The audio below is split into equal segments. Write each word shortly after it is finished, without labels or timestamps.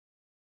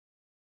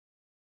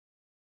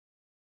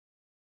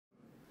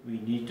we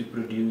need to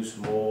produce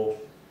more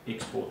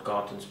export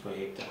cartons per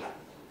hectare,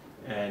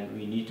 and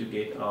we need to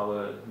get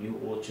our new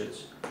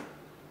orchards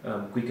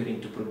quicker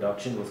into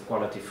production with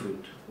quality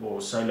fruit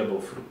or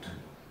saleable fruit,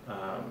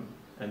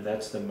 and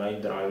that's the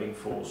main driving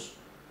force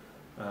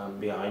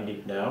behind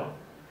it now.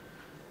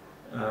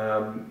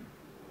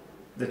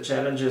 The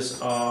challenges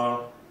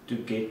are to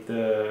get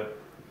the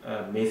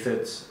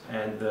methods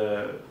and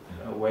the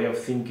way of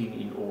thinking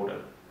in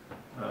order,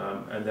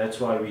 and that's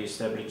why we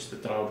established the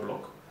trial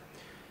block.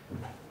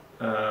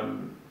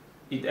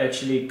 It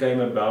actually came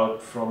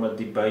about from a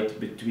debate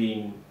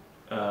between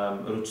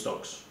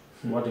rootstocks.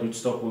 What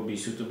rootstock would be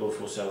suitable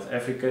for South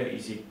Africa?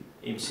 Is it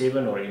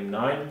M7 or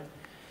M9?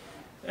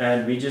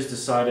 And we just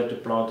decided to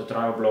plant a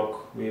trial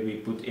block where we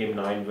put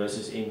M9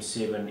 versus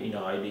M7 in a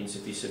high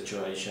density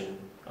situation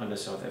under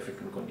South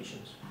African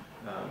conditions.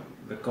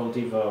 The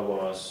cultivar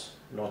was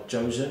not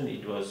chosen,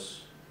 it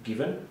was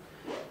given.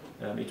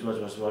 It was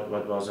what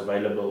was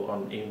available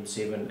on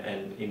M7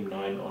 and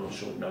M9 on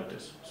short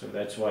notice. So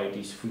that's why it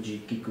is Fuji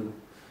Kiku,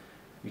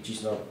 which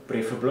is not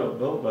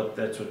preferable, but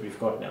that's what we've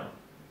got now.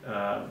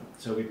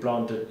 So we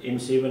planted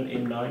M7,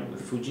 M9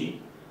 with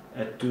Fuji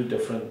at two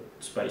different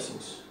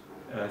spacings.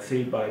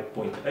 3 by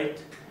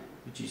 0.8,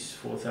 which is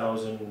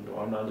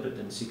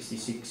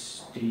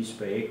 4,166 trees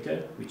per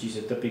hectare, which is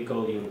a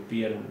typical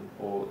European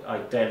or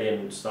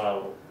Italian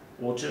style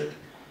orchard,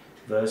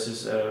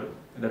 versus a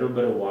little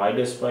bit of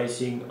wider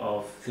spacing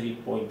of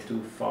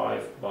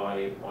 3.25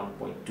 by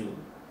 1.2,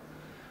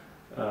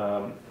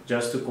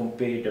 just to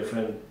compare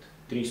different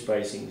tree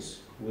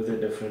spacings with the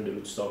different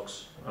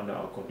rootstocks under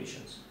our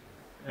conditions,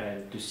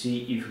 and to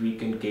see if we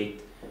can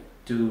get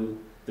to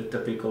the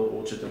typical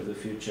orchard of the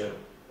future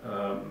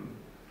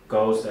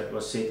goals that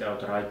was set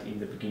out right in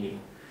the beginning,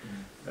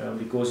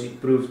 because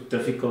it proved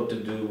difficult to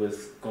do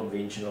with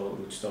conventional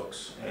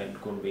rootstocks and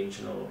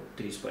conventional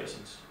tree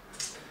spacings.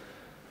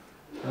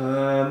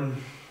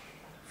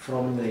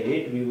 From the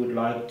head, we would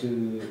like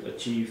to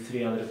achieve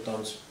 300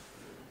 tons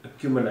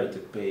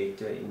accumulated per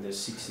hectare in the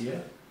 6th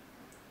year,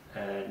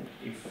 and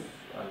if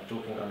I'm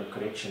talking under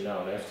correction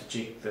now, I have to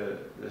check the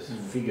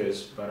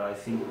figures, but I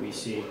think we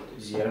said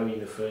 0 in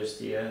the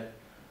 1st year,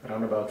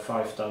 around about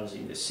 5 tons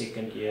in the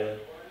 2nd year,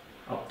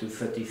 up to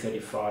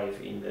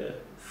 30-35 in the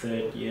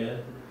 3rd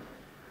year,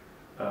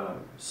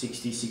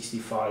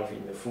 60-65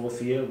 in the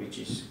 4th year, which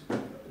is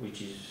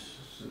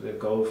the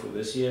goal for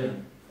this year,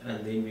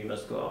 and then we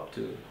must go up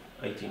to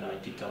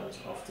 80-90 tons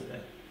after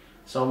that.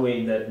 Somewhere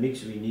in that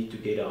mix we need to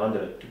get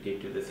 100 to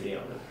get to the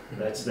 300.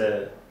 That's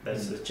the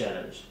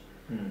challenge.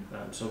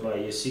 So by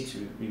year 6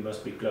 we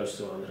must be close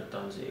to 100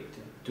 tons a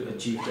hectare to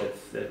achieve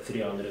that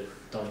 300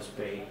 tons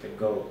per hectare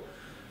goal.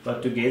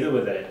 But together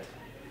with that,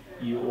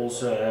 you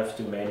also have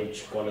to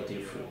manage quality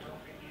of fruit.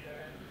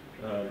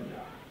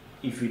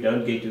 If we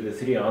don't get to the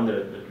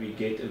 300, but we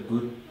get a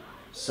good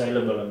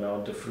saleable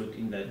amount of fruit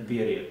in that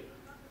period,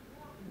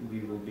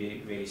 we will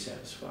be very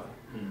satisfied.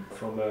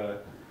 From a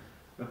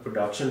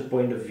production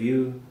point of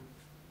view,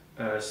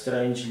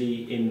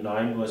 strangely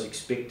M9 was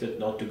expected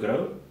not to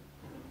grow,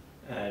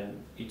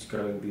 and it's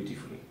growing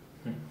beautifully.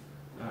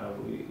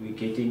 We're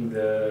getting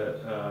the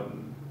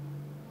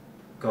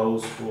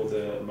goals for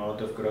the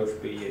amount of growth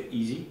per year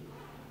easy,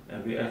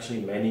 and we're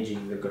actually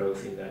managing the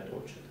growth in that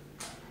orchard.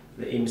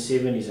 The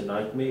M7 is a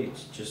nightmare,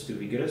 it's just too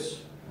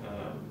vigorous,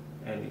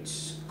 and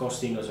it's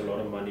costing us a lot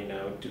of money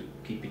now to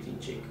keep it in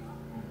check.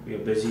 We are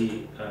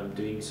busy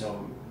doing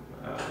some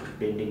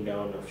bending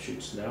down of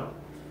shoots now,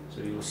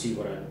 so you will see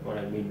what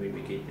I mean when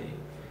we get there.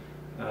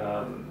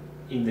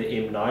 In the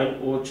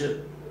M9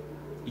 orchard,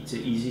 it's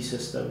an easy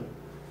system,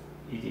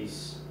 it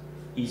is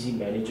easy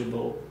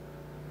manageable,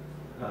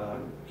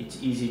 it's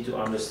easy to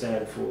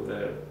understand for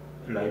the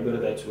labor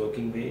that's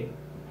working there.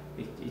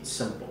 It's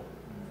simple,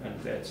 and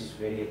that is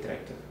very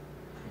attractive.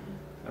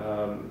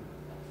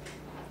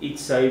 It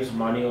saves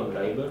money on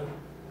labor.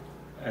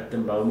 At the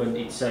moment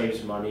it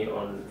saves money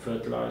on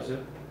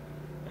fertilizer,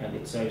 and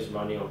it saves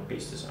money on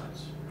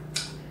pesticides.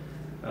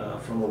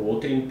 From a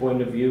watering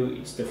point of view,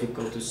 it's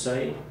difficult to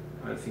say.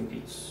 I think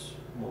it's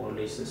more or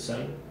less the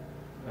same,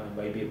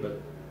 maybe a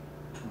bit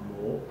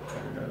more, I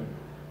don't know.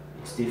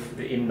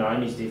 The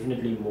M9 is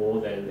definitely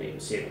more than the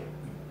M7,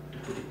 to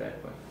put it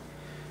that way.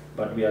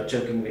 But we are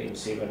choking the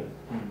M7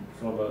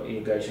 from an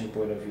irrigation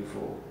point of view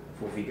for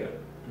vigor.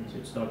 So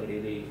it's not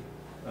really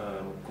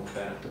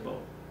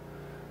comparable.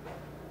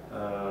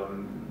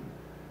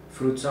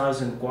 Fruit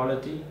size and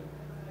quality,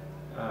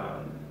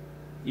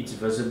 it's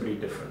visibly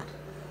different,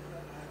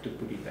 to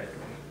put it that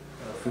way.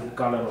 Fruit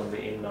color on the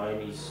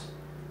M9 is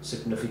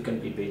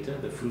significantly better.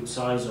 The fruit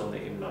size on the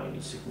M9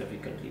 is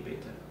significantly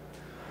better.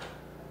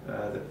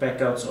 The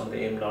packouts on the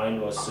M9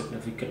 was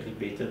significantly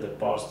better the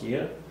past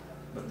year,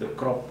 but the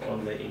crop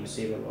on the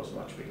M7 was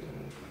much better.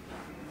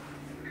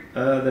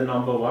 The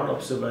number one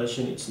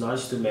observation, it's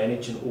nice to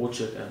manage an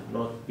orchard and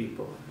not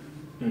people,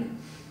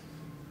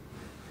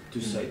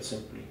 to say it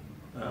simply.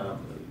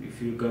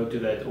 If you go to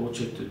that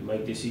orchard to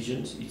make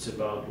decisions, it's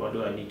about what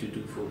do I need to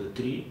do for the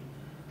tree,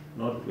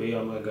 not where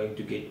am I going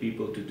to get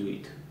people to do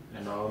it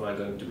and how am I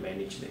going to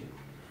manage them.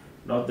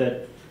 Not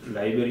that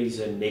labor is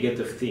a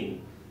negative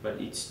thing, but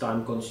it's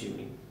time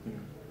consuming.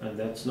 And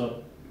that's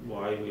not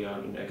why we are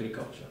in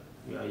agriculture.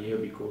 We are here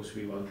because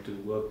we want to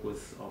work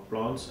with our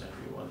plants and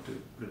we want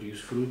to produce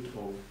fruit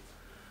or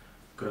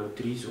grow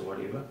trees or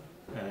whatever.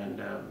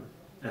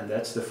 And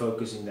that's the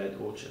focus in that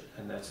orchard,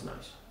 and that's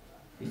nice.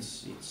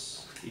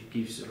 It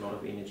gives a lot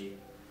of energy.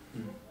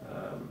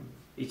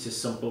 It's a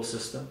simple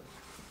system.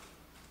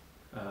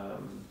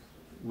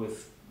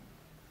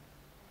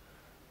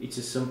 It's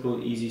a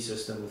simple, easy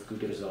system with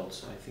good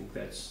results. I think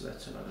that's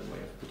another way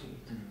of putting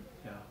it.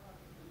 Yeah.